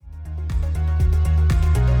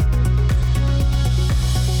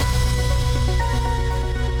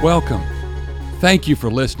Welcome. Thank you for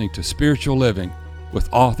listening to Spiritual Living with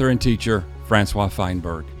author and teacher Francois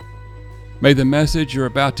Feinberg. May the message you're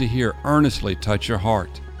about to hear earnestly touch your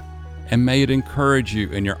heart, and may it encourage you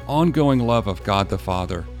in your ongoing love of God the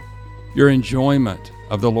Father, your enjoyment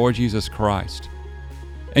of the Lord Jesus Christ,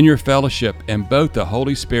 and your fellowship in both the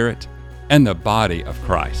Holy Spirit and the body of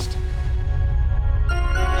Christ.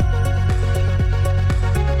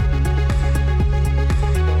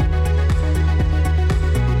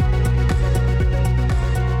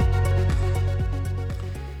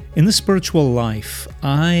 In the spiritual life,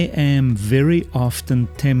 I am very often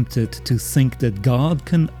tempted to think that God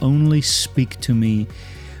can only speak to me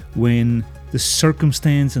when the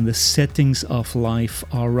circumstance and the settings of life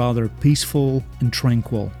are rather peaceful and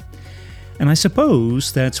tranquil. And I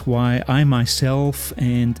suppose that's why I myself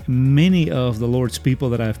and many of the Lord's people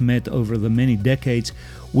that I've met over the many decades,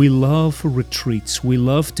 we love retreats. We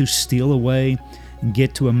love to steal away and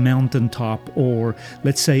get to a mountaintop, or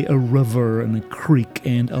let's say a river and a creek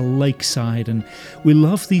and a lakeside. And we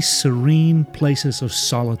love these serene places of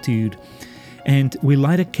solitude. And we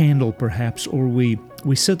light a candle perhaps, or we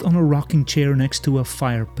sit on a rocking chair next to a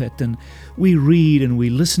fire pit, and we read and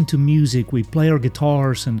we listen to music, we play our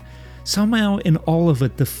guitars, and somehow in all of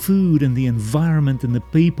it, the food and the environment and the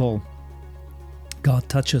people, God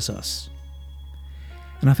touches us.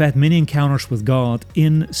 And I've had many encounters with God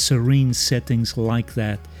in serene settings like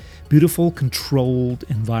that, beautiful, controlled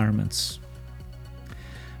environments.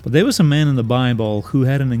 But there was a man in the Bible who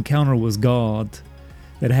had an encounter with God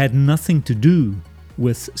that had nothing to do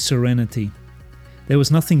with serenity. There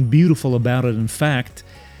was nothing beautiful about it. In fact,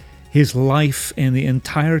 his life and the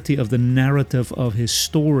entirety of the narrative of his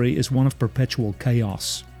story is one of perpetual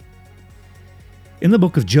chaos. In the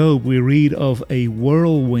book of Job, we read of a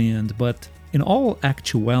whirlwind, but in all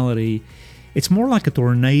actuality, it's more like a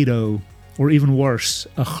tornado, or even worse,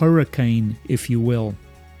 a hurricane, if you will.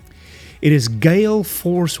 It is gale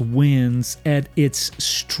force winds at its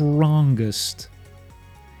strongest.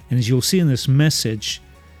 And as you'll see in this message,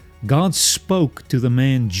 God spoke to the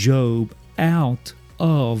man Job out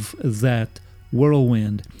of that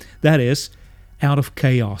whirlwind. That is, out of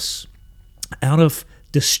chaos, out of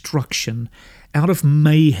destruction, out of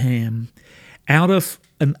mayhem, out of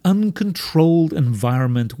an uncontrolled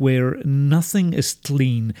environment where nothing is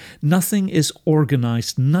clean, nothing is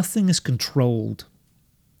organized, nothing is controlled.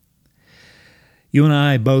 You and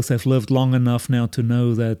I both have lived long enough now to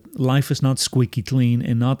know that life is not squeaky clean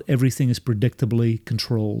and not everything is predictably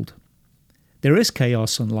controlled. There is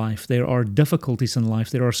chaos in life, there are difficulties in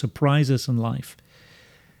life, there are surprises in life.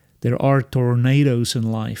 There are tornadoes in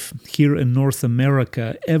life. Here in North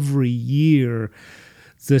America, every year,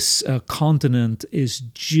 this continent is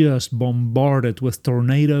just bombarded with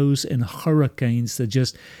tornadoes and hurricanes that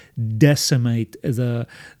just decimate the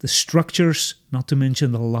structures, not to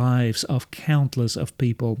mention the lives of countless of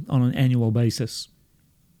people on an annual basis.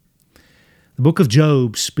 The book of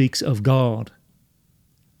Job speaks of God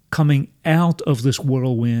coming out of this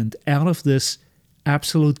whirlwind, out of this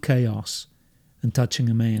absolute chaos, and touching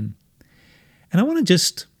a man. And I want to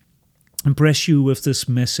just impress you with this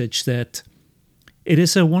message that it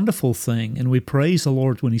is a wonderful thing, and we praise the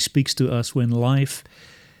Lord when He speaks to us when life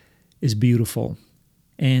is beautiful.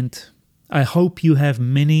 And I hope you have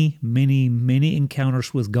many, many, many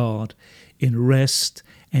encounters with God in rest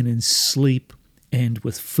and in sleep and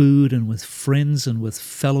with food and with friends and with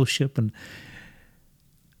fellowship.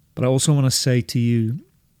 But I also want to say to you,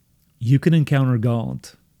 you can encounter God,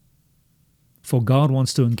 for God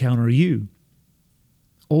wants to encounter you,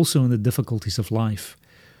 also in the difficulties of life,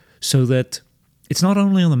 so that it's not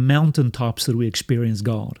only on the mountaintops that we experience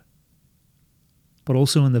God, but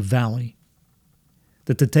also in the valley.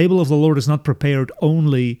 That the table of the Lord is not prepared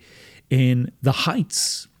only in the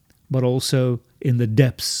heights, but also in the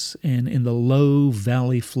depths and in the low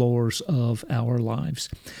valley floors of our lives.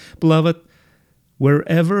 Beloved,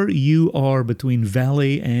 wherever you are between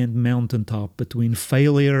valley and mountaintop, between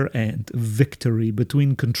failure and victory,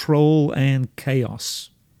 between control and chaos,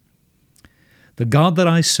 the God that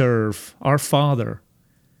I serve, our Father,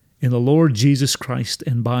 in the Lord Jesus Christ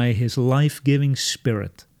and by His life-giving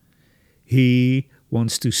Spirit, He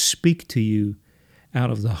wants to speak to you out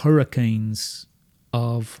of the hurricanes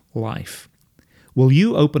of life. Will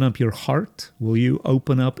you open up your heart? Will you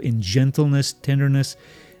open up in gentleness, tenderness,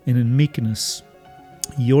 and in meekness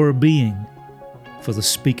your being for the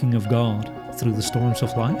speaking of God through the storms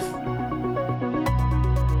of life?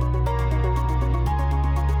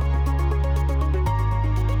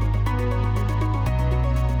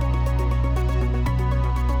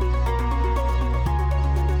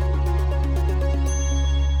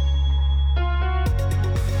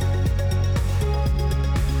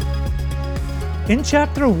 In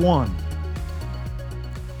chapter 1,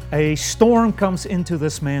 a storm comes into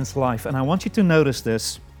this man's life, and I want you to notice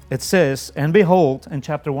this. It says, and behold, in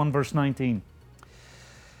chapter 1, verse 19,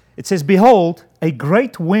 it says, behold, a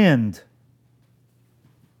great wind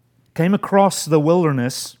came across the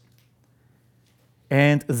wilderness,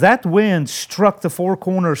 and that wind struck the four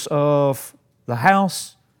corners of the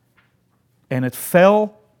house, and it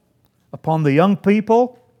fell upon the young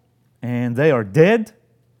people, and they are dead.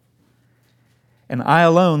 And I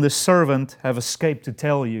alone, this servant, have escaped to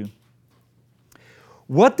tell you.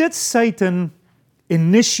 What did Satan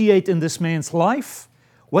initiate in this man's life?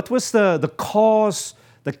 What was the cause,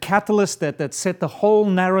 the catalyst that set the whole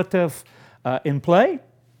narrative in play?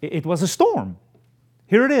 It was a storm.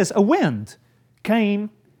 Here it is, a wind came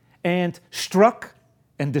and struck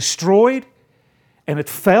and destroyed, and it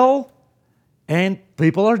fell, and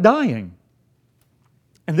people are dying.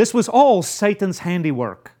 And this was all Satan's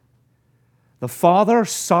handiwork. The Father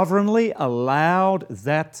sovereignly allowed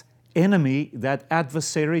that enemy, that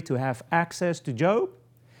adversary, to have access to Job.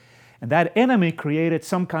 And that enemy created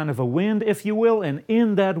some kind of a wind, if you will, and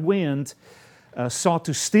in that wind sought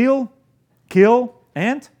to steal, kill,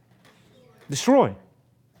 and destroy.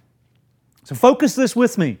 So focus this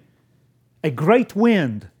with me. A great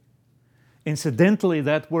wind. Incidentally,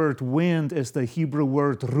 that word wind is the Hebrew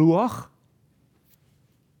word ruach.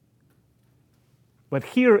 But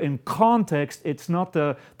here in context, it's not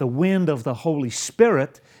the wind of the Holy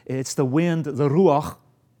Spirit, it's the wind, the ruach,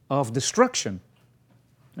 of destruction.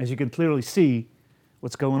 As you can clearly see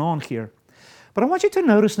what's going on here. But I want you to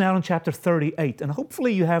notice now in chapter 38, and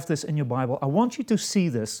hopefully you have this in your Bible, I want you to see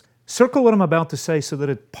this. Circle what I'm about to say so that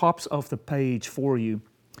it pops off the page for you.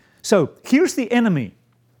 So, here's the enemy.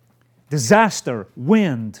 Disaster,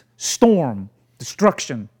 wind, storm,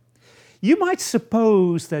 destruction. You might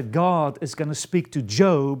suppose that God is going to speak to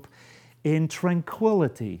Job in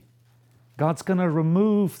tranquility. God's going to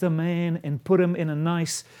remove the man and put him in a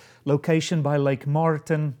nice location by Lake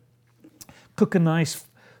Martin, cook a nice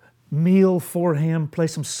meal for him, play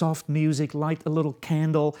some soft music, light a little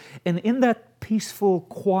candle. And in that peaceful,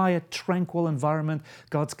 quiet, tranquil environment,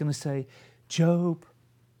 God's going to say, Job,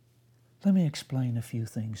 let me explain a few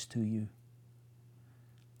things to you.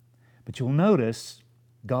 But you'll notice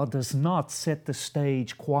God does not set the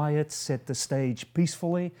stage quiet, set the stage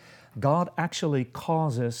peacefully. God actually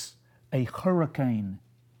causes a hurricane.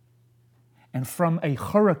 And from a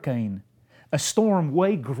hurricane, a storm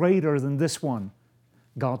way greater than this one,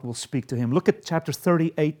 God will speak to him. Look at chapter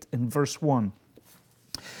 38 and verse 1.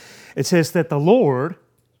 It says that the Lord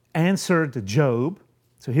answered Job.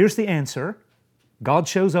 So here's the answer. God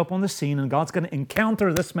shows up on the scene and God's going to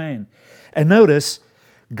encounter this man. And notice,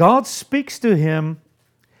 God speaks to him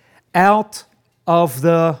out of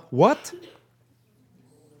the what?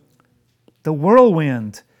 The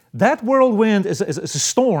whirlwind. That whirlwind is a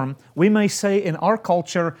storm. We may say in our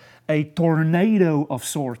culture, a tornado of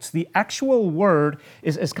sorts. The actual word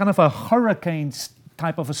is kind of a hurricane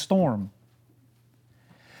type of a storm.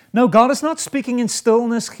 No, God is not speaking in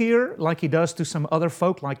stillness here like He does to some other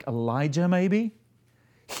folk, like Elijah maybe.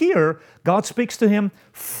 Here, God speaks to him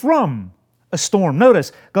from a storm.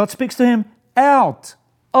 Notice, God speaks to him out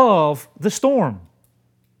of the storm,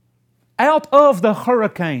 out of the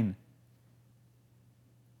hurricane.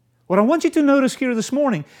 What I want you to notice here this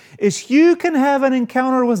morning is you can have an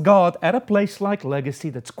encounter with God at a place like Legacy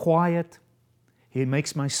that's quiet. He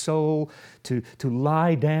makes my soul to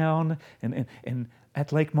lie down and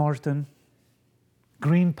at Lake Martin.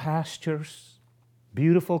 Green pastures,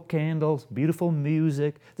 beautiful candles, beautiful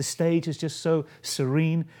music. The stage is just so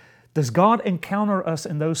serene. Does God encounter us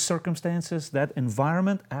in those circumstances, that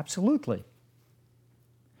environment? Absolutely.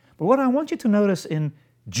 But what I want you to notice in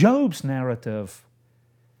Job's narrative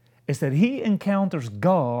is that he encounters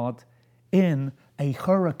God in a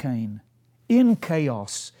hurricane, in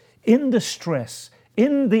chaos, in distress,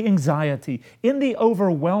 in the anxiety, in the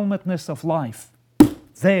overwhelmedness of life.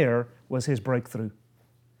 There was his breakthrough.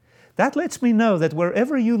 That lets me know that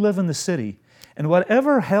wherever you live in the city, and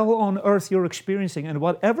whatever hell on earth you're experiencing, and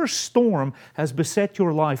whatever storm has beset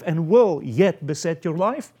your life and will yet beset your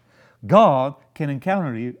life, God can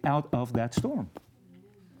encounter you out of that storm.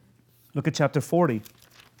 Look at chapter 40.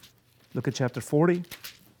 Look at chapter 40.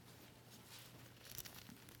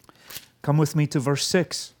 Come with me to verse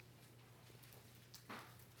 6.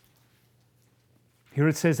 Here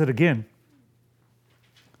it says it again.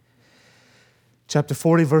 Chapter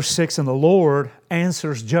 40, verse 6, and the Lord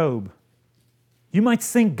answers Job. You might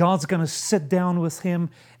think God's going to sit down with him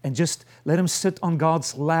and just let him sit on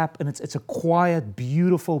God's lap, and it's a quiet,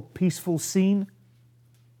 beautiful, peaceful scene.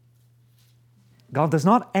 God does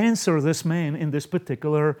not answer this man in this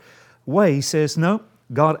particular way. He says, no,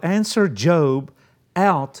 God answered Job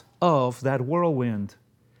out of that whirlwind,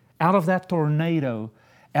 out of that tornado,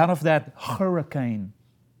 out of that hurricane.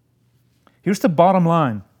 Here's the bottom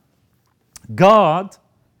line. God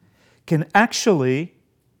can actually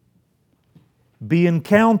be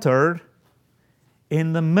encountered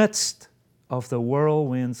in the midst of the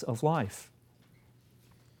whirlwinds of life.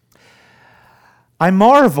 I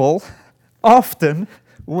marvel often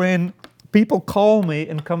when people call me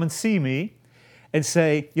and come and see me and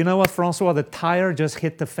say, you know what, Francois, the tire just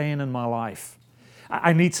hit the fan in my life.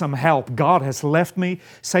 I need some help. God has left me.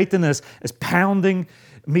 Satan is pounding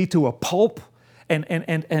me to a pulp,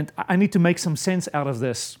 and I need to make some sense out of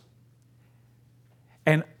this.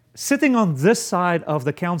 And sitting on this side of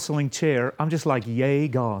the counseling chair, I'm just like, yay,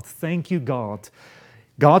 God. Thank you, God.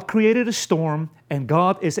 God created a storm, and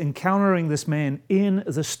God is encountering this man in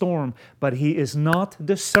the storm, but he is not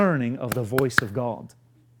discerning of the voice of God.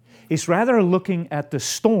 He's rather looking at the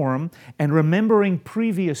storm and remembering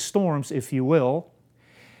previous storms, if you will,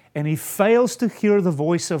 and he fails to hear the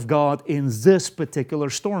voice of God in this particular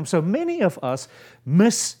storm. So many of us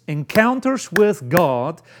miss encounters with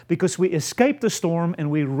God because we escape the storm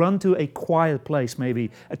and we run to a quiet place,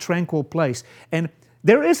 maybe a tranquil place. And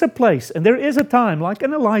there is a place and there is a time, like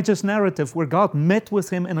in Elijah's narrative, where God met with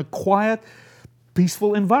him in a quiet,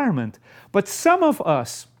 peaceful environment. But some of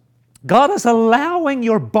us, God is allowing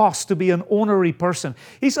your boss to be an ornery person.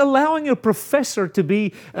 He's allowing your professor to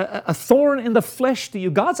be a thorn in the flesh to you.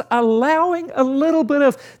 God's allowing a little bit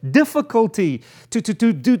of difficulty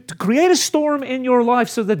to create a storm in your life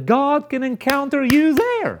so that God can encounter you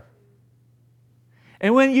there.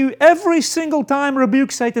 And when you every single time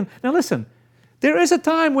rebuke Satan, now listen, there is a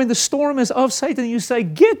time when the storm is of Satan, you say,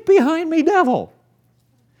 "Get behind me, devil."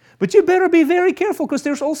 But you better be very careful, because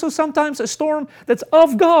there's also sometimes a storm that's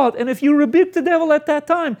of God. And if you rebuke the devil at that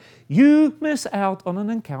time, you miss out on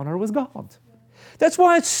an encounter with God. That's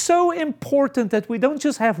why it's so important that we don't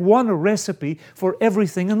just have one recipe for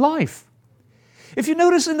everything in life. If you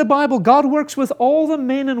notice in the Bible, God works with all the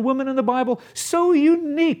men and women in the Bible so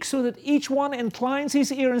unique, so that each one inclines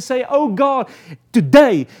his ear and say, "Oh God,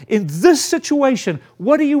 today, in this situation,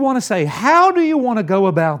 what do you want to say? How do you want to go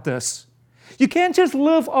about this?" You can't just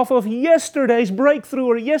live off of yesterday's breakthrough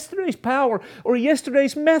or yesterday's power or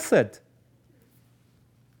yesterday's method.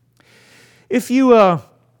 If you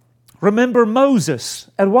remember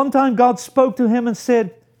Moses, at one time God spoke to him and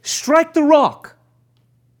said, "Strike the rock.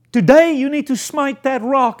 Today you need to smite that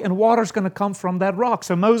rock and water's going to come from that rock."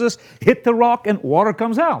 So Moses hit the rock and water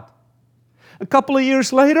comes out. A couple of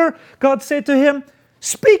years later, God said to him,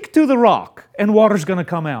 "Speak to the rock and water's going to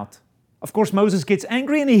come out." Of course, Moses gets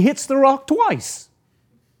angry and he hits the rock twice.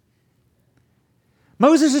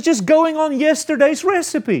 Moses is just going on yesterday's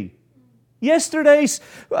recipe, yesterday's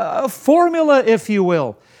formula, if you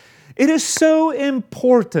will. It is so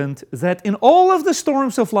important that in all of the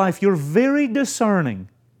storms of life, you're very discerning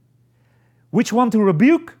which one to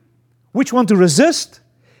rebuke, which one to resist,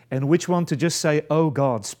 and which one to just say, "Oh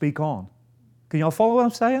God, speak on." Can y'all follow what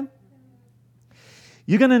I'm saying?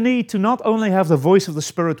 You're going to need to not only have the voice of the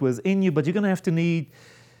Spirit within you, but you're going to need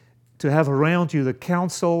to have around you the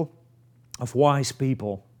counsel of wise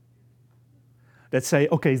people that say,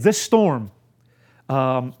 okay, this storm,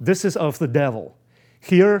 this is of the devil.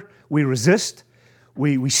 Here we resist,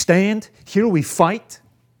 we stand, here we fight.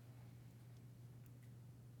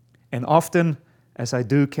 And often, as I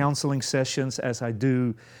do counseling sessions, as I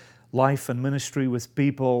do life and ministry with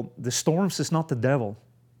people, the storms is not the devil.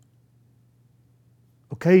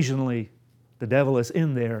 Occasionally, the devil is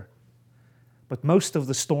in there, but most of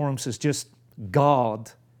the storms is just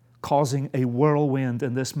God causing a whirlwind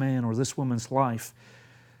in this man or this woman's life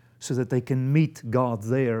so that they can meet God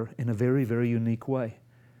there in a very, very unique way.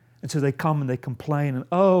 And so they come and they complain, and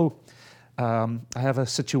I have a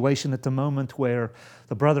situation at the moment where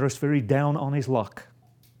the brother is very down on his luck.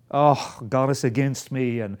 Oh, God is against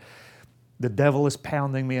me, and the devil is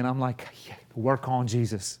pounding me, and I'm like, yeah, work on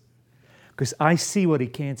Jesus. Because I see what he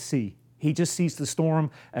can't see. He just sees the storm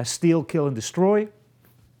as steal, kill, and destroy.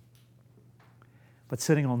 But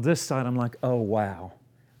sitting on this side, I'm like, oh wow.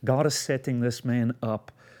 God is setting this man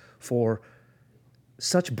up for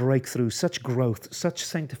such breakthrough, such growth, such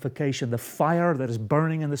sanctification, the fire that is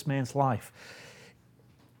burning in this man's life.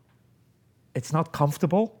 It's not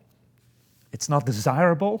comfortable. It's not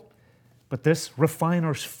desirable. But this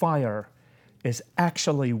refiner's fire is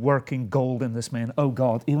actually working gold in this man. Oh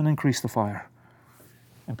God, even increase the fire.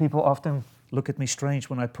 And people often look at me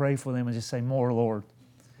strange when I pray for them and just say, "More, Lord."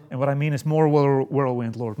 And what I mean is more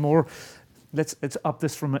whirlwind, Lord. More Let's up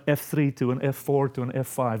this from an F3 to an F4 to an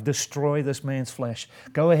F5. Destroy this man's flesh.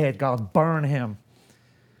 Go ahead, God, burn him.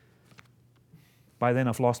 By then,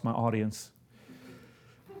 I've lost my audience.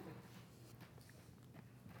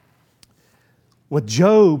 What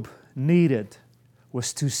Job needed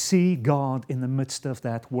was to see God in the midst of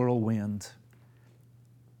that whirlwind.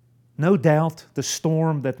 No doubt the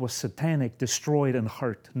storm that was satanic destroyed and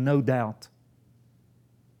hurt, no doubt.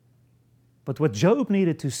 But what Job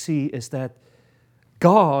needed to see is that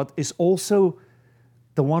God is also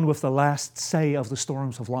the one with the last say of the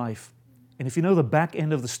storms of life. And if you know the back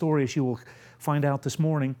end of the story, as you will find out this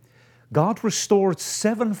morning, God restored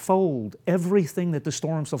sevenfold everything that the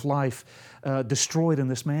storms of life destroyed in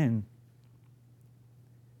this man.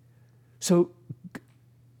 So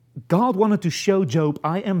God wanted to show Job,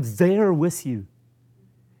 I am there with you.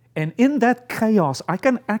 And in that chaos, I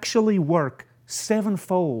can actually work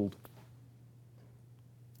sevenfold.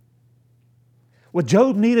 What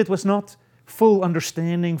Job needed was not full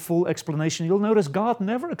understanding, full explanation. You'll notice God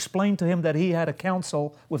never explained to him that he had a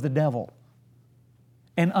counsel with the devil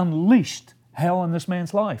and unleashed hell in this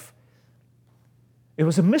man's life. It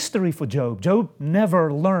was a mystery for Job. Job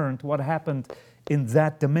never learned what happened in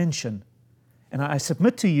that dimension. And I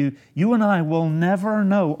submit to you, you and I will never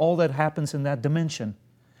know all that happens in that dimension.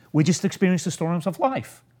 We just experience the storms of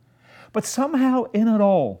life. But somehow in it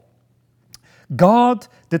all, God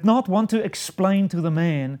did not want to explain to the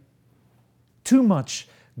man too much.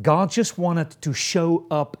 God just wanted to show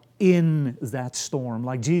up in that storm,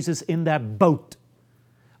 like Jesus in that boat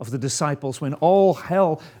of the disciples when all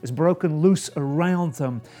hell is broken loose around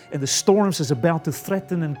them and the storms is about to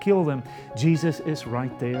threaten and kill them. Jesus is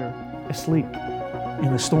right there asleep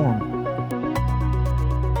in the storm.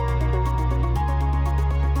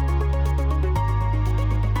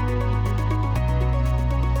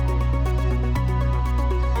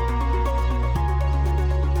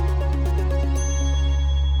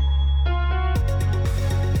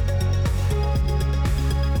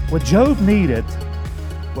 What Job needed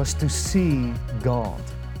was to see God.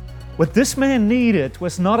 What this man needed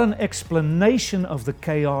was not an explanation of the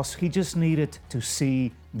chaos, he just needed to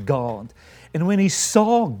see God. And when he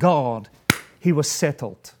saw God, he was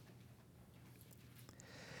settled.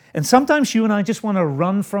 And sometimes you and I just want to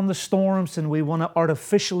run from the storms and we want to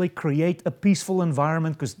artificially create a peaceful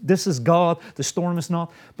environment because this is God, the storm is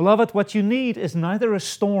not. Beloved, what you need is neither a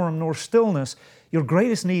storm nor stillness. Your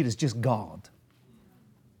greatest need is just God.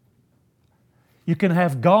 You can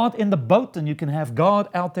have God in the boat and you can have God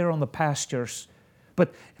out there on the pastures.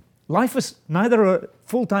 But life is neither a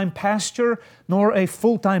full-time pasture nor a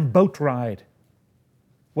full-time boat ride.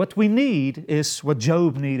 What we need is what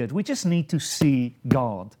Job needed. We just need to see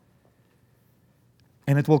God.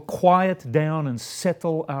 And it will quiet down and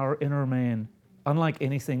settle our inner man, unlike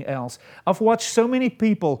anything else. I've watched so many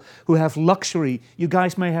people who have luxury. You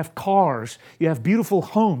guys may have cars, you have beautiful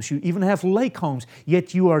homes, you even have lake homes,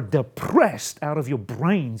 yet you are depressed out of your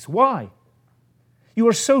brains. Why? You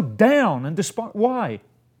are so down and despondent. Why?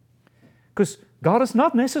 Because God is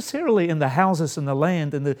not necessarily in the houses and the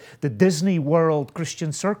land and the Disney World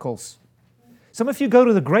Christian circles. Some of you go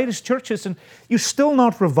to the greatest churches and you're still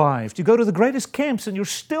not revived. You go to the greatest camps and you're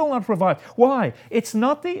still not revived. Why? It's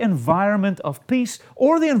not the environment of peace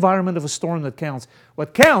or the environment of a storm that counts.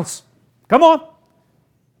 What counts, come on,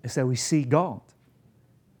 is that we see God.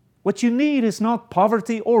 What you need is not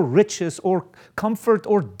poverty or riches or comfort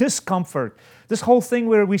or discomfort. This whole thing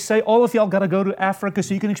where we say all of y'all got to go to Africa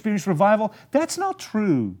so you can experience revival, that's not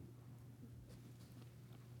true.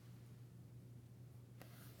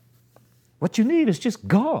 What you need is just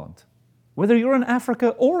God. Whether you're in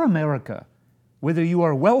Africa or America, whether you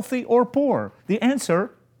are wealthy or poor, the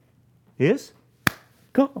answer is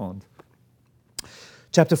God.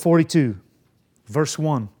 Chapter 42, verse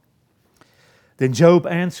 1. Then Job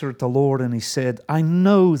answered the Lord and he said, I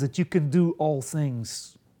know that you can do all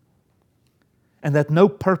things and that no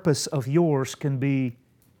purpose of yours can be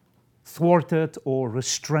thwarted or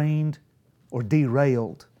restrained or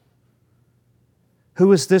derailed.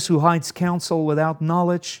 Who is this who hides counsel without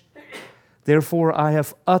knowledge? Therefore I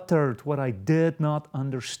have uttered what I did not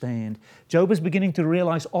understand. Job is beginning to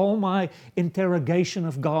realize all my interrogation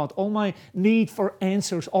of God, all my need for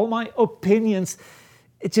answers, all my opinions,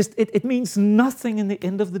 it means nothing in the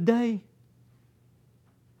end of the day.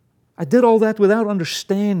 I did all that without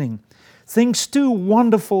understanding. Things too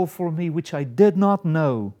wonderful for me which I did not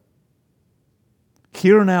know.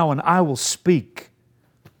 Hear now and I will speak.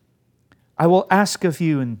 I will ask of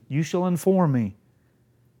you, and you shall inform me.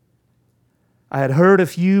 I had heard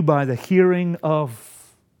of you by the hearing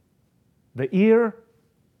of the ear.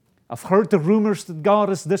 I've heard the rumors that God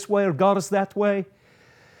is this way or God is that way.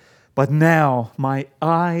 But now my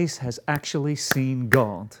eyes has actually seen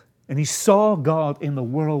God. And he saw God in the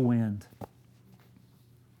whirlwind.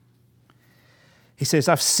 He says,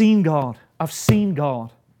 I've seen God. I've seen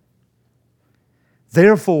God.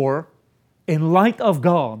 Therefore, in light of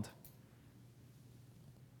God,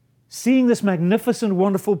 seeing this magnificent,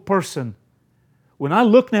 wonderful person, when I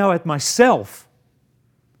look now at myself,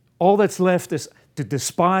 all that's left is to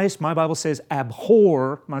despise, my Bible says,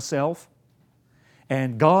 abhor myself.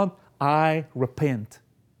 And God, I repent.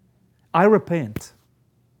 I repent.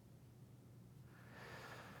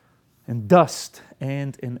 In dust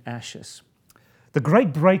and in ashes. The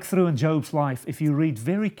great breakthrough in Job's life, if you read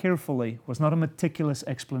very carefully, was not a meticulous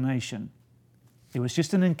explanation. It was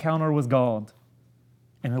just an encounter with God,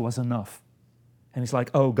 and it was enough. And he's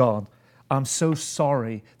like, oh God, I'm so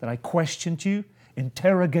sorry that I questioned you,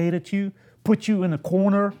 interrogated you, put you in a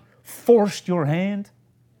corner, forced your hand.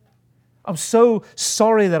 I'm so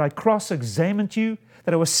sorry that I cross-examined you,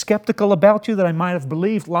 that I was skeptical about you, that I might have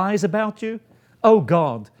believed lies about you. Oh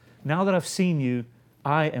God, now that I've seen you,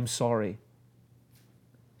 I am sorry.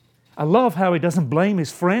 I love how he doesn't blame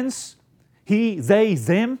his friends. He, they,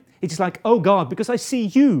 them. It's like, oh God, because I see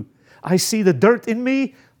you. I see the dirt in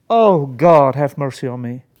me. Oh God, have mercy on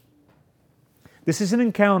me. This is an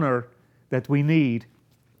encounter that we need.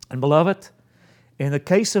 And beloved, in the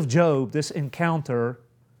case of Job, this encounter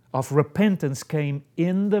of repentance came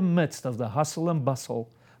in the midst of the hustle and bustle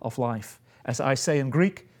of life. As I say in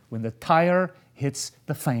Greek, when the tire hits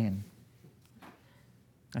the fan.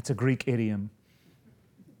 That's a Greek idiom.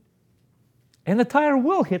 And the tire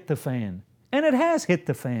will hit the fan. And it has hit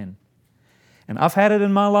the fan. And I've had it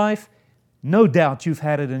in my life. No doubt you've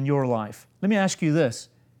had it in your life. Let me ask you this.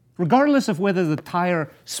 Regardless of whether the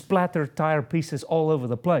tire splattered tire pieces all over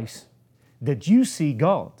the place, did you see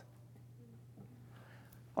God?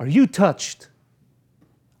 Are you touched?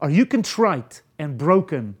 Are you contrite and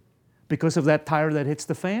broken because of that tire that hits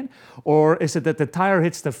the fan? Or is it that the tire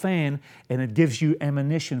hits the fan and it gives you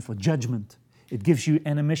ammunition for judgment? It gives you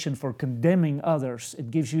ammunition for condemning others. It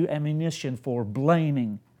gives you ammunition for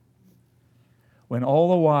blaming. When all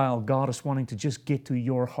the while God is wanting to just get to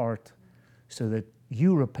your heart so that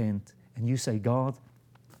you repent and you say, God,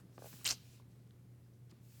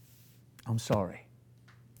 I'm sorry.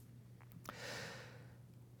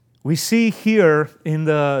 We see here in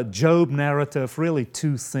the Job narrative really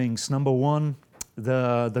two things. Number one,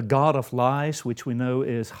 the God of lies, which we know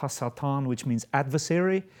is Hasatan, which means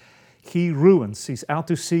adversary. He ruins. He's out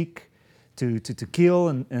to seek, to kill,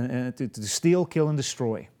 and to steal, kill, and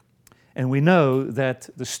destroy. And we know that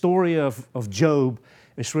the story of Job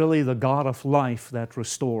is really the God of life that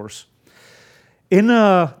restores. In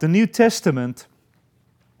the New Testament,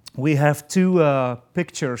 we have two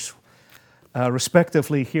pictures,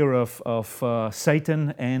 respectively here of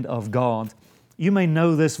Satan and of God. You may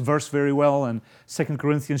know this verse very well in 2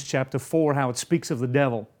 Corinthians chapter 4, how it speaks of the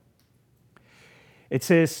devil. It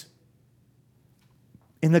says,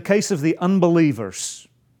 in the case of the unbelievers,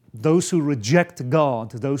 those who reject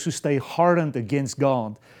God, those who stay hardened against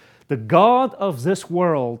God, the God of this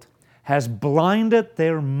world has blinded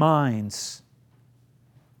their minds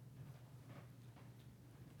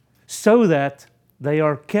so that they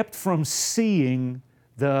are kept from seeing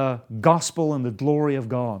the gospel and the glory of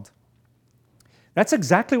God. That's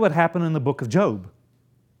exactly what happened in the book of Job.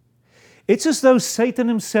 It's as though Satan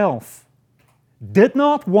himself did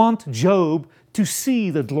not want Job to see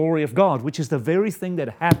the glory of God, which is the very thing that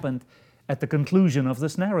happened at the conclusion of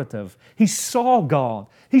this narrative. He saw God.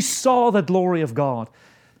 He saw the glory of God.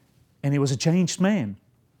 And he was a changed man.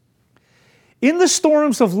 In the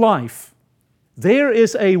storms of life, there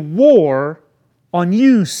is a war on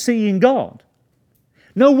you seeing God.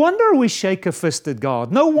 No wonder we shake a fist at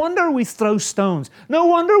God. No wonder we throw stones. No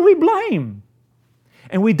wonder we blame.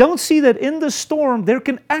 And we don't see that in the storm there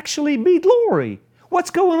can actually be glory. What's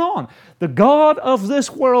going on? The God of this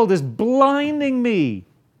world is blinding me.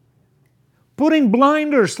 Putting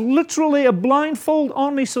blinders, literally a blindfold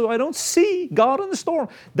on me so I don't see God in the storm.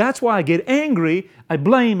 That's why I get angry, I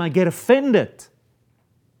blame, I get offended.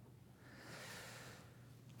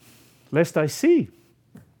 Lest I see.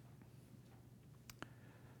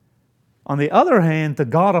 On the other hand, the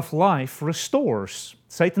God of life restores.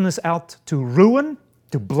 Satan is out to ruin,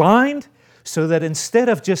 to blind, so that instead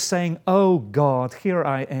of just saying, oh God, here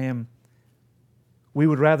I am, we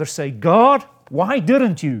would rather say, God, why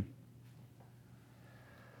didn't you?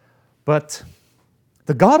 But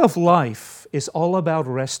the God of life is all about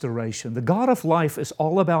restoration. The God of life is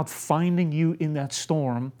all about finding you in that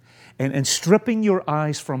storm and stripping your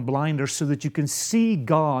eyes from blinders so that you can see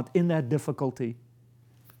God in that difficulty.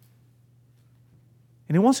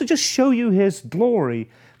 And He wants to just show you His glory.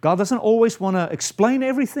 God doesn't always want to explain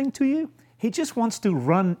everything to you. He just wants to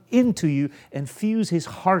run into you and fuse His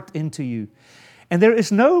heart into you. And there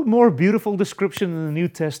is no more beautiful description in the New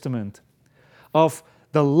Testament of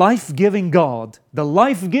the life-giving God, the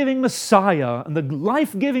life-giving Messiah, and the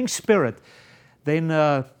life-giving Spirit than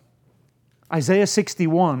Isaiah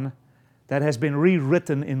 61 that has been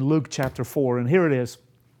rewritten in Luke chapter 4. And here it is.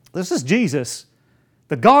 This is Jesus,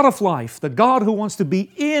 the God of life, the God who wants to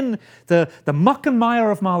be in the muck and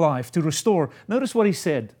mire of my life to restore. Notice what He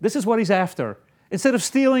said. This is what He's after. Instead of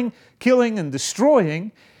stealing, killing, and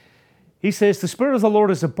destroying, He says, the Spirit of the Lord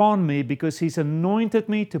is upon me because He's anointed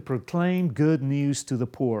me to proclaim good news to the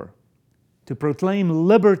poor, to proclaim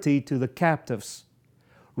liberty to the captives,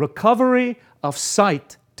 recovery of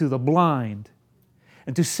sight to the blind,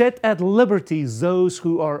 and to set at liberty those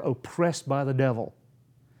who are oppressed by the devil,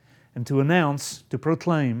 and to announce, to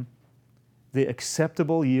proclaim the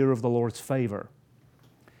acceptable year of the Lord's favor.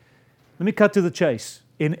 Let me cut to the chase.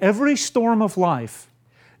 In every storm of life,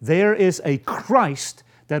 there is a Christ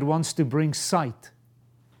that wants to bring sight,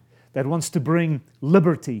 that wants to bring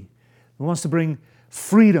liberty, that wants to bring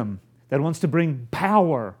freedom, that wants to bring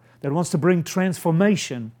power, that wants to bring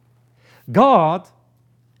transformation. God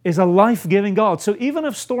is a life-giving God. So even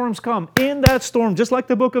if storms come, in that storm, just like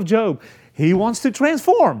the book of Job, He wants to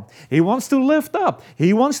transform. He wants to lift up.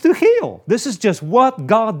 He wants to heal. This is just what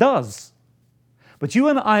God does. But you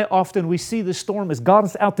and I often, we see the storm as God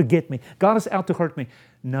is out to get me. God is out to hurt me.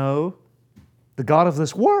 No. The God of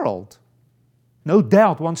this world, no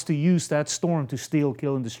doubt, wants to use that storm to steal,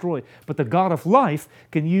 kill, and destroy. But the God of life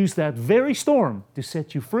can use that very storm to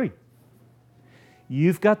set you free.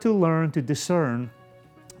 You've got to learn to discern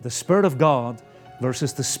the Spirit of God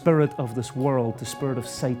versus the spirit of this world, the spirit of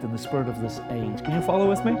Satan, the spirit of this age. Can you follow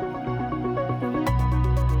with me?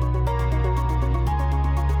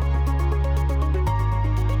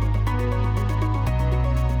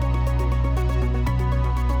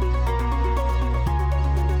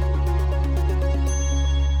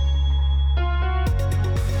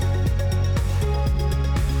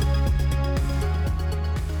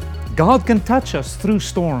 God can touch us through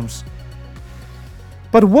storms.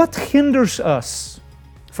 But what hinders us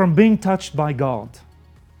from being touched by God?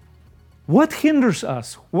 What hinders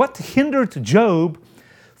us? What hindered Job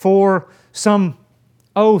for some,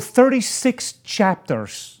 36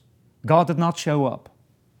 chapters? God did not show up.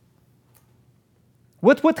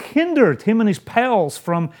 What hindered him and his pals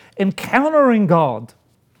from encountering God?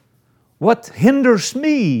 What hinders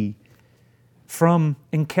me from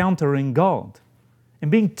encountering God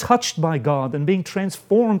and being touched by God and being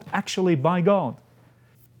transformed actually by God?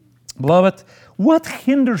 Beloved, what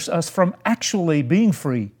hinders us from actually being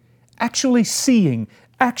free, actually seeing,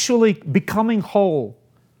 actually becoming whole?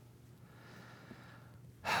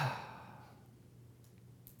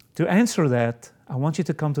 To answer that, I want you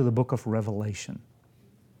to come to the book of Revelation,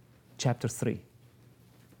 chapter 3,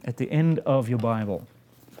 at the end of your Bible.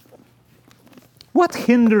 What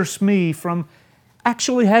hinders me from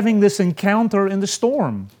actually having this encounter in the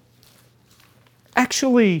storm?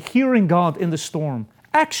 Actually hearing God in the storm?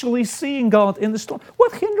 Actually seeing God in the storm?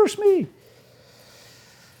 What hinders me?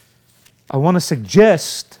 I want to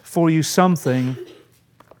suggest for you something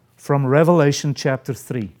from Revelation chapter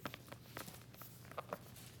 3.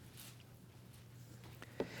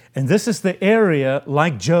 And this is the area,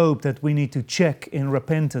 like Job, that we need to check in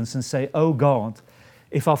repentance and say, oh God,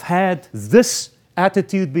 if I've had this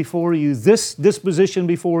attitude before you, this disposition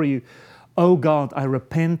before you, oh God, I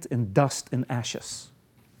repent in dust and ashes.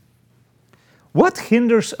 What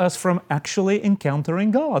hinders us from actually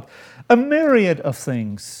encountering God? A myriad of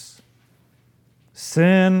things.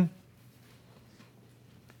 Sin,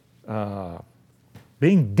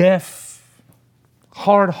 being deaf,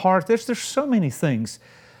 hard-hearted. There's so many things.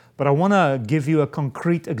 But I want to give you a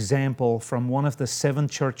concrete example from one of the 7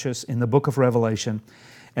 churches in the book of Revelation.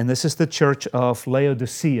 And this is the church of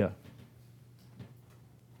Laodicea.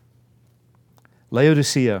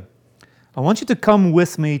 Laodicea. I want you to come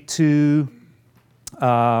with me to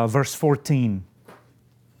verse 14.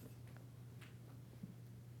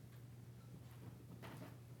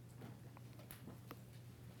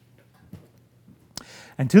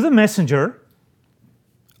 And to the messenger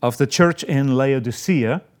of the church in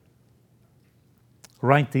Laodicea,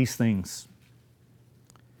 write these things.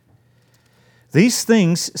 These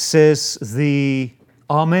things says the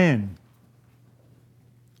Amen,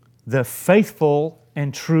 the faithful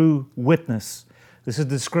and true witness. This is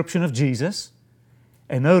the description of Jesus.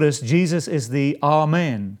 And notice, Jesus is the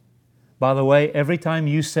Amen, By the way, every time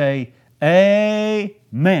you say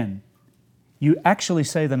Amen, you actually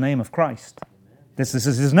say the name of Christ. This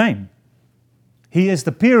is His name. He is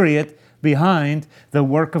the period behind the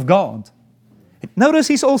work of God. Notice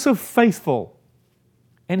He's also faithful,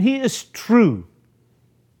 and He is true.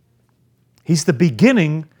 He's the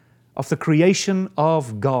beginning of the creation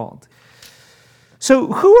of God.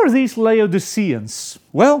 So who are these Laodiceans?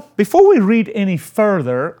 Well, before we read any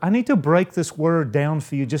further, I need to break this word down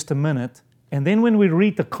for you just a minute. And then when we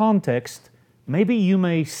read the context, maybe you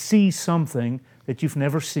may see something that you've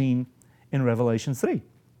never seen in Revelation 3.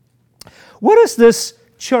 What is this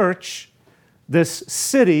church, this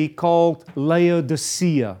city called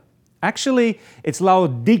Laodicea? Actually, it's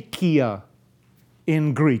Laodikia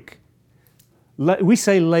in Greek. We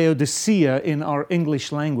say Laodicea in our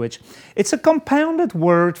English language. It's a compounded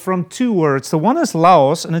word from two words. The one is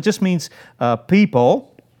Laos, and it just means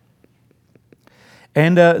people.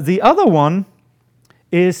 And the other one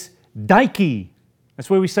is Dike. That's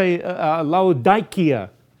where we say Laodikia.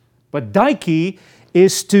 But Dike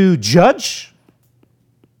is to judge.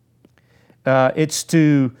 It's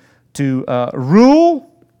to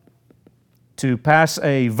rule, to pass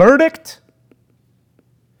a verdict,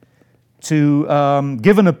 to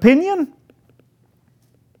give an opinion.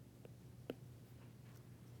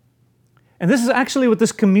 And this is actually what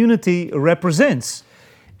this community represents.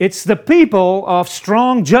 It's the people of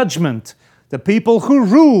strong judgment, the people who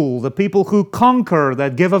rule, the people who conquer,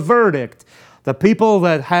 that give a verdict, the people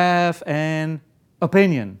that have an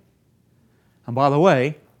opinion. And by the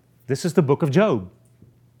way, this is the book of Job.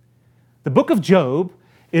 The book of Job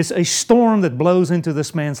is a storm that blows into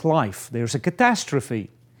this man's life. There's a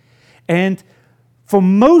catastrophe. And for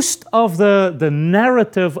most of the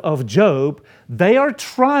narrative of Job, they are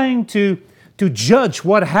trying to judge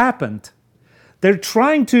what happened. They're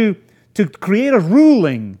trying to create a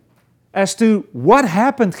ruling as to what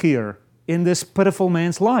happened here in this pitiful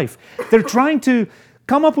man's life. They're trying to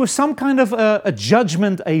come up with some kind of a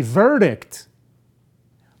judgment, a verdict.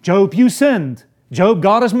 Job, you sinned. Job,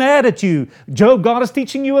 God is mad at you. Job, God is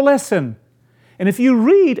teaching you a lesson. And if you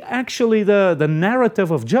read actually the narrative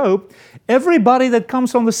of Job, everybody that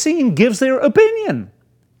comes on the scene gives their opinion.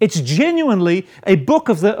 It's genuinely a book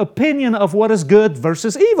of the opinion of what is good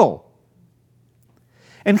versus evil.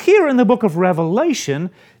 And here in the book of Revelation,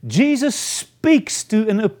 Jesus speaks to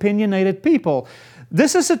an opinionated people.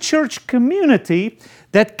 This is a church community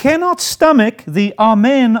that cannot stomach the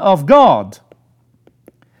Amen of God.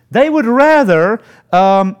 They would rather,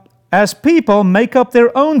 as people, make up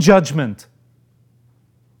their own judgment,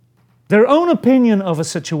 their own opinion of a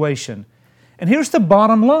situation. And here's the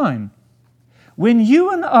bottom line. When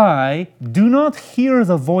you and I do not hear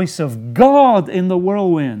the voice of God in the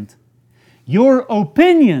whirlwind, your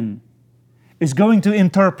opinion is going to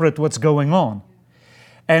interpret what's going on.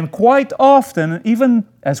 And quite often, even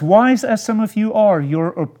as wise as some of you are, your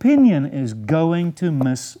opinion is going to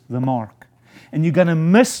miss the mark. And you're going to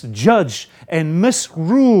misjudge and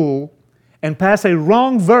misrule and pass a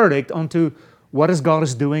wrong verdict onto what God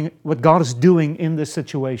is doing in this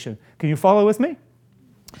situation. Can you follow with me?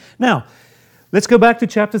 Now, let's go back to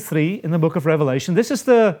chapter 3 in the book of Revelation. This is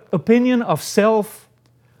the opinion of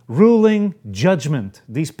self-ruling judgment,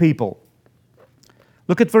 these people.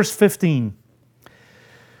 Look at verse 15.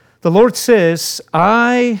 The Lord says,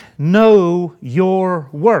 I know your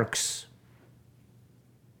works,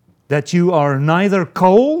 that you are neither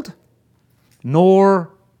cold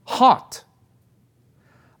nor hot.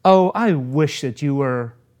 Oh, I wish that you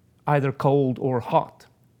were either cold or hot.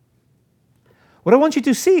 What I want you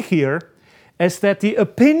to see here is that the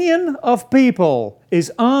opinion of people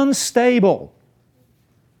is unstable.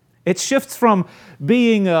 It shifts from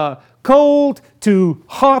being cold to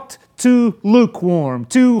hot to lukewarm,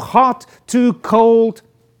 to hot to cold.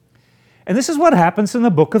 And this is what happens in the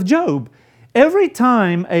book of Job. Every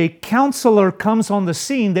time a counselor comes on the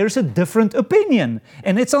scene, there's a different opinion,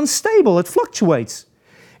 and it's unstable, it fluctuates.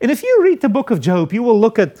 And if you read the book of Job, you will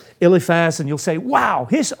look at Eliphaz and you'll say, wow,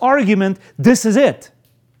 his argument, this is it.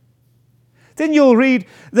 Then you'll read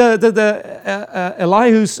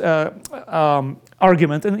Elihu's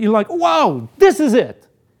argument and you're like, wow, this is it.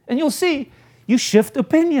 And you'll see, you shift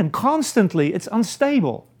opinion constantly. It's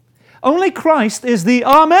unstable. Only Christ is the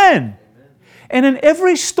Amen. And in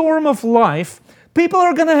every storm of life, people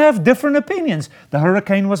are going to have different opinions. The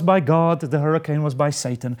hurricane was by God. The hurricane was by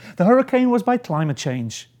Satan. The hurricane was by climate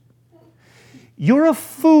change. You're a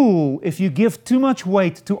fool if you give too much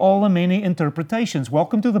weight to all the many interpretations.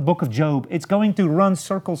 Welcome to the book of Job. It's going to run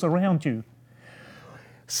circles around you.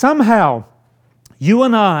 Somehow, you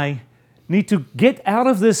and I need to get out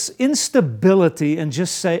of this instability and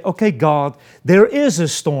just say, okay, God, there is a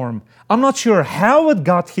storm. I'm not sure how it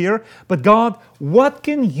got here, but God, what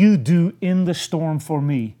can you do in the storm for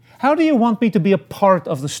me? How do you want me to be a part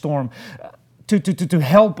of the storm, to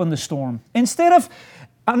help in the storm? Instead of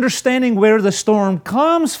understanding where the storm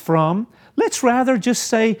comes from, let's rather just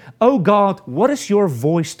say, oh God, what is your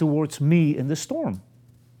voice towards me in the storm?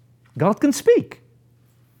 God can speak.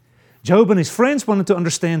 Job and his friends wanted to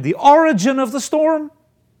understand the origin of the storm.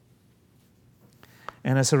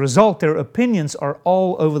 And as a result, their opinions are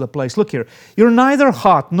all over the place. Look here, you're neither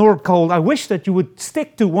hot nor cold. I wish that you would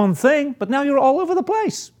stick to one thing, but now you're all over the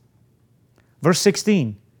place. Verse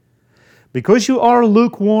 16, because you are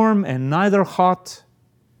lukewarm and neither hot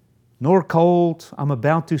nor cold, I'm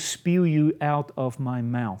about to spew you out of my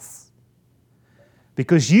mouth.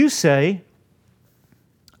 Because you say,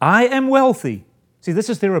 I am wealthy. See, this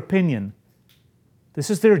is their opinion.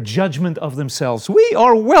 This is their judgment of themselves. We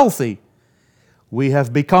are wealthy. We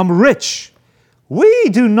have become rich. We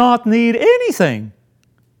do not need anything.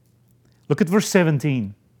 Look at verse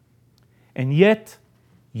 17. And yet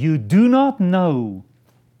you do not know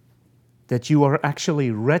that you are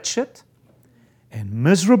actually wretched and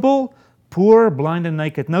miserable, poor, blind, and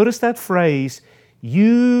naked. Notice that phrase,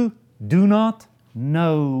 you do not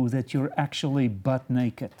know that you're actually butt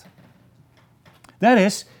naked. That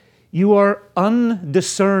is, you are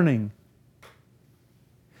undiscerning.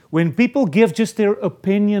 When people give just their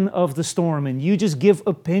opinion of the storm, and you just give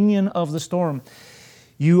opinion of the storm,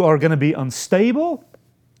 you are going to be unstable,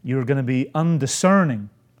 you're going to be undiscerning.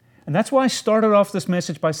 And that's why I started off this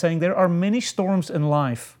message by saying there are many storms in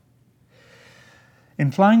life.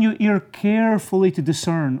 Incline your ear carefully to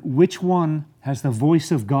discern which one has the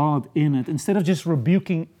voice of God in it. Instead of just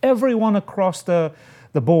rebuking everyone across the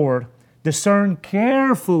board, discern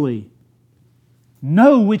carefully.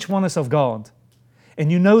 Know which one is of God.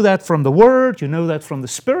 And you know that from the Word, you know that from the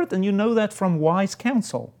Spirit, and you know that from wise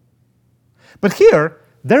counsel. But here,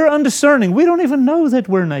 they're undiscerning. We don't even know that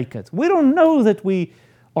we're naked. We don't know that we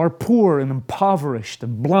are poor and impoverished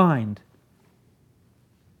and blind.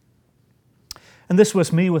 And this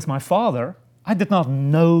was me with my father. I did not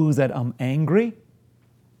know that I'm angry.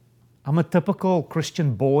 I'm a typical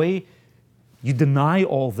Christian boy. You deny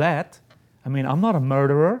all that. I mean, I'm not a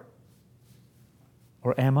murderer.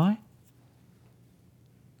 Or am I?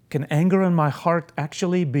 Can anger in my heart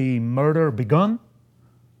actually be murder begun?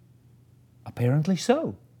 Apparently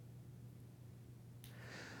so.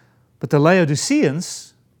 But the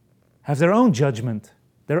Laodiceans have their own judgment,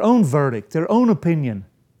 their own verdict, their own opinion.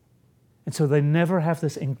 And so they never have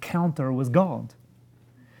this encounter with God.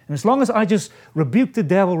 And as long as I just rebuke the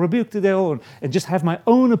devil, and just have my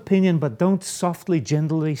own opinion, but don't softly,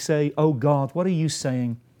 gently say, oh God, what are you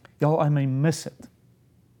saying? Y'all, I may miss it.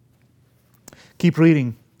 Keep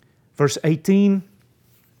reading. Verse 18.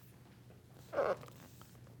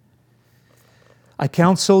 I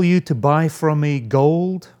counsel you to buy from me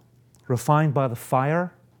gold refined by the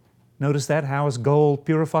fire. Notice that. How is gold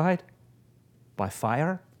purified? By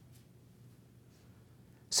fire.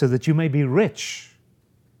 So that you may be rich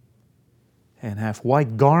and have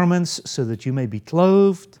white garments so that you may be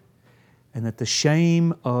clothed, and that the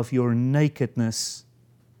shame of your nakedness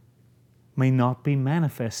may not be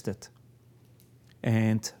manifested.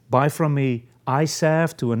 And buy from me eye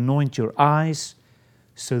salve to anoint your eyes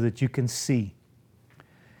so that you can see.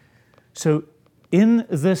 So in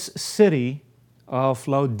this city of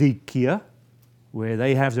Laodicea, where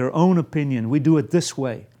they have their own opinion, we do it this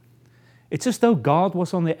way. It's as though God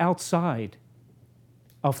was on the outside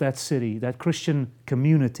of that city, that Christian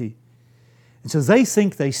community. And so they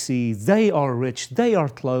think they see, they are rich, they are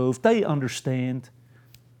clothed, they understand.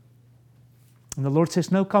 And the Lord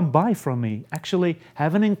says, no, come buy from me. Actually,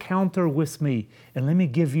 have an encounter with me, and let me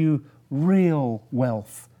give you real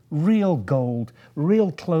wealth, real gold,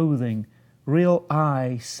 real clothing, real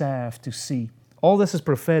eye salve to see. All this is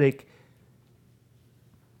prophetic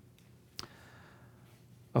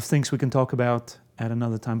of things we can talk about at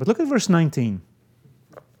another time. But look at verse 19.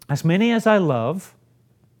 As many as I love,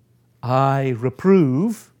 I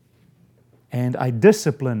reprove and I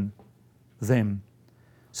discipline them.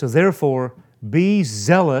 So therefore, be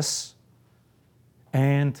zealous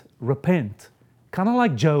and repent. Kind of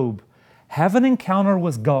like Job. Have an encounter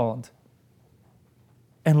with God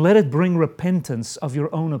and let it bring repentance of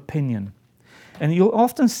your own opinion. And you'll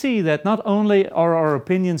often see that not only are our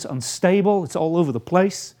opinions unstable, it's all over the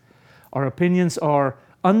place, our opinions are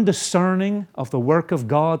undiscerning of the work of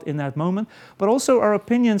God in that moment, but also our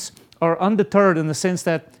opinions are undeterred in the sense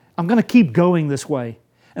that I'm going to keep going this way.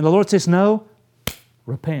 And the Lord says, no,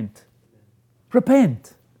 repent.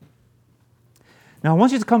 Repent. Now I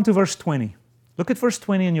want you to come to verse 20. Look at verse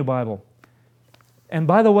 20 in your Bible. And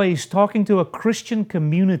by the way, he's talking to a Christian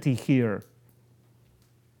community here.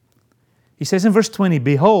 He says in verse 20,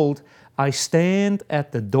 "Behold, I stand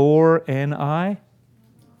at the door and I..."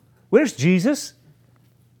 Where's Jesus?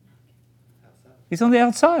 He's on the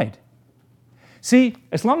outside. See,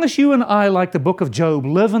 as long as you and I, like the book of Job,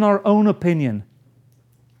 live in our own opinion,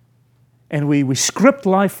 and we script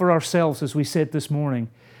life for ourselves, as we said this morning,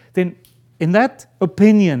 then in that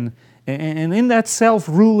opinion and in that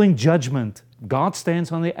self-ruling judgment, God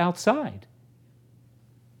stands on the outside.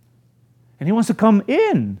 And He wants to come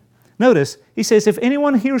in. Notice, He says, "If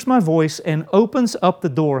anyone hears my voice and opens up the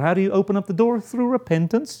door," how do you open up the door? Through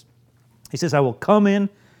repentance. He says, "I will come in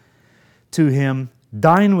to him,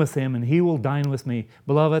 dine with him, and he will dine with me."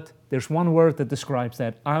 Beloved, there's one word that describes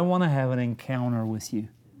that. I want to have an encounter with you.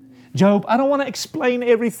 Job, I don't want to explain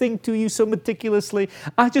everything to you so meticulously.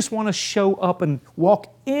 I just want to show up and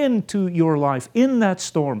walk into your life, in that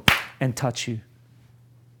storm, and touch you.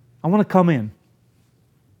 I want to come in.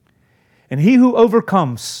 "And he who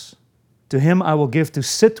overcomes, to him I will give to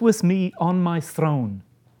sit with me on my throne,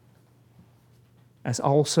 as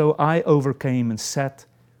also I overcame and sat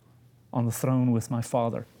on the throne with my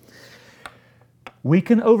Father." We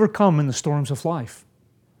can overcome in the storms of life.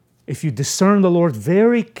 If you discern the Lord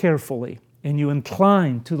very carefully, and you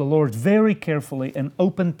incline to the Lord very carefully, and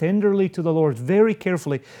open tenderly to the Lord very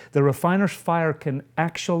carefully, the refiner's fire can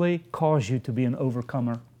actually cause you to be an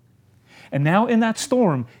overcomer. And now in that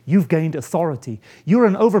storm, you've gained authority. You're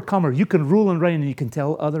an overcomer. You can rule and reign, and you can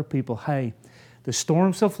tell other people, hey, the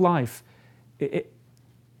storms of life,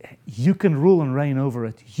 you can rule and reign over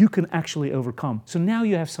it. You can actually overcome. So now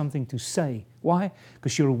you have something to say. Why?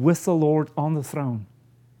 Because you're with the Lord on the throne.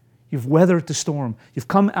 You've weathered the storm. You've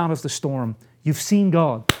come out of the storm. You've seen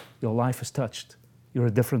God. Your life is touched. You're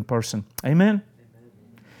a different person. Amen?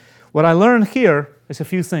 What I learned here is a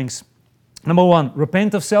few things. Number one,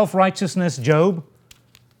 repent of self-righteousness, Job.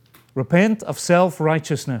 Repent of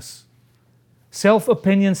self-righteousness.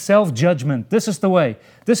 Self-opinion, self-judgment. This is the way.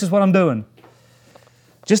 This is what I'm doing.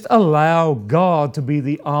 Just allow God to be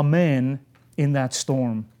the Amen in that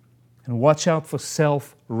storm. And watch out for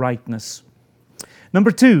self-rightness.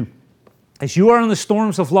 Number two, as you are in the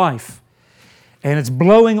storms of life, and it's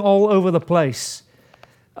blowing all over the place,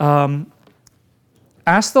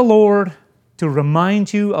 ask the Lord to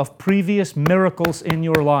remind you of previous miracles in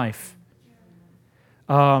your life.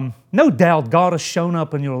 No doubt God has shown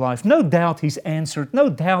up in your life. No doubt He's answered. No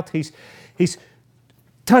doubt He's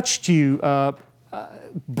touched you,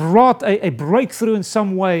 brought a breakthrough in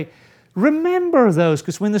some way. Remember those,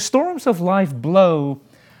 because when the storms of life blow,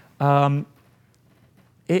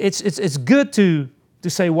 it's good to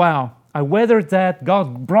say, wow, I weathered that.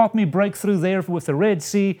 God brought me breakthrough there with the Red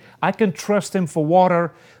Sea. I can trust Him for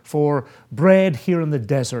water, for bread here in the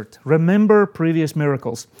desert. Remember previous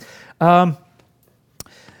miracles.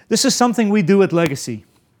 This is something we do at Legacy.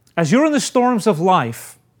 As you're in the storms of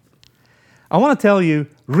life, I want to tell you,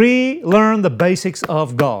 relearn the basics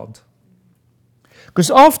of God.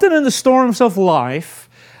 Because often in the storms of life,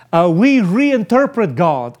 we reinterpret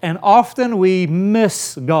God, and often we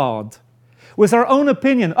miss God. With our own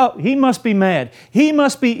opinion, oh, He must be mad. He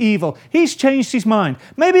must be evil. He's changed His mind.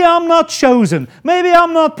 Maybe I'm not chosen. Maybe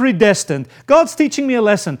I'm not predestined. God's teaching me a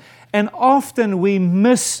lesson. And often we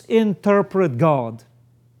misinterpret God.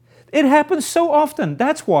 It happens so often.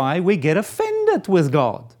 That's why we get offended with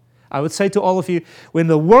God. I would say to all of you, when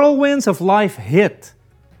the whirlwinds of life hit,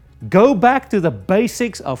 go back to the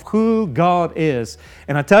basics of who God is.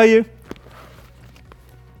 And I tell you,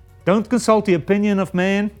 don't consult the opinion of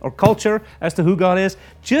man or culture as to who God is.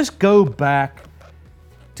 Just go back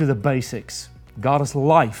to the basics. God is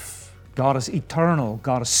life. God is eternal.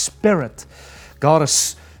 God is spirit. God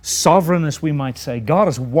is sovereign, as we might say. God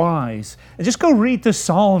is wise. And just go read the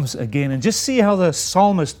Psalms again and just see how the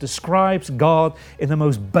psalmist describes God in the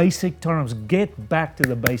most basic terms. Get back to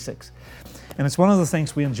the basics. And it's one of the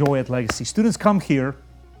things we enjoy at Legacy. Students come here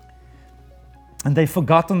and they've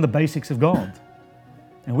forgotten the basics of God.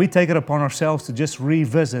 And we take it upon ourselves to just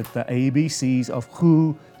revisit the ABCs of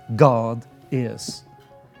who God is.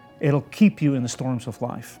 It'll keep you in the storms of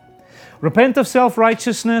life. Repent of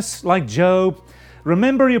self-righteousness like Job.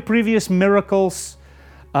 Remember your previous miracles.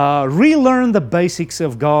 Relearn the basics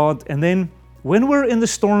of God. And then when we're in the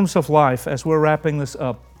storms of life, as we're wrapping this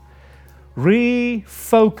up,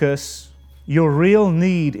 refocus your real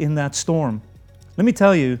need in that storm. Let me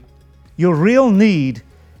tell you, your real need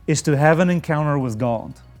is to have an encounter with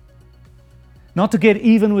God. Not to get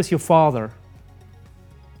even with your Father.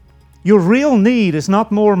 Your real need is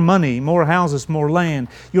not more money, more houses, more land.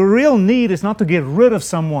 Your real need is not to get rid of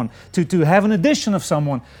someone, to have an addition of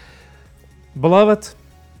someone. Beloved,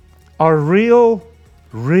 our real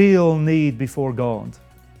need before God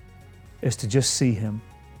is to just see Him,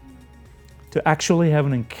 to actually have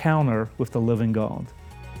an encounter with the living God.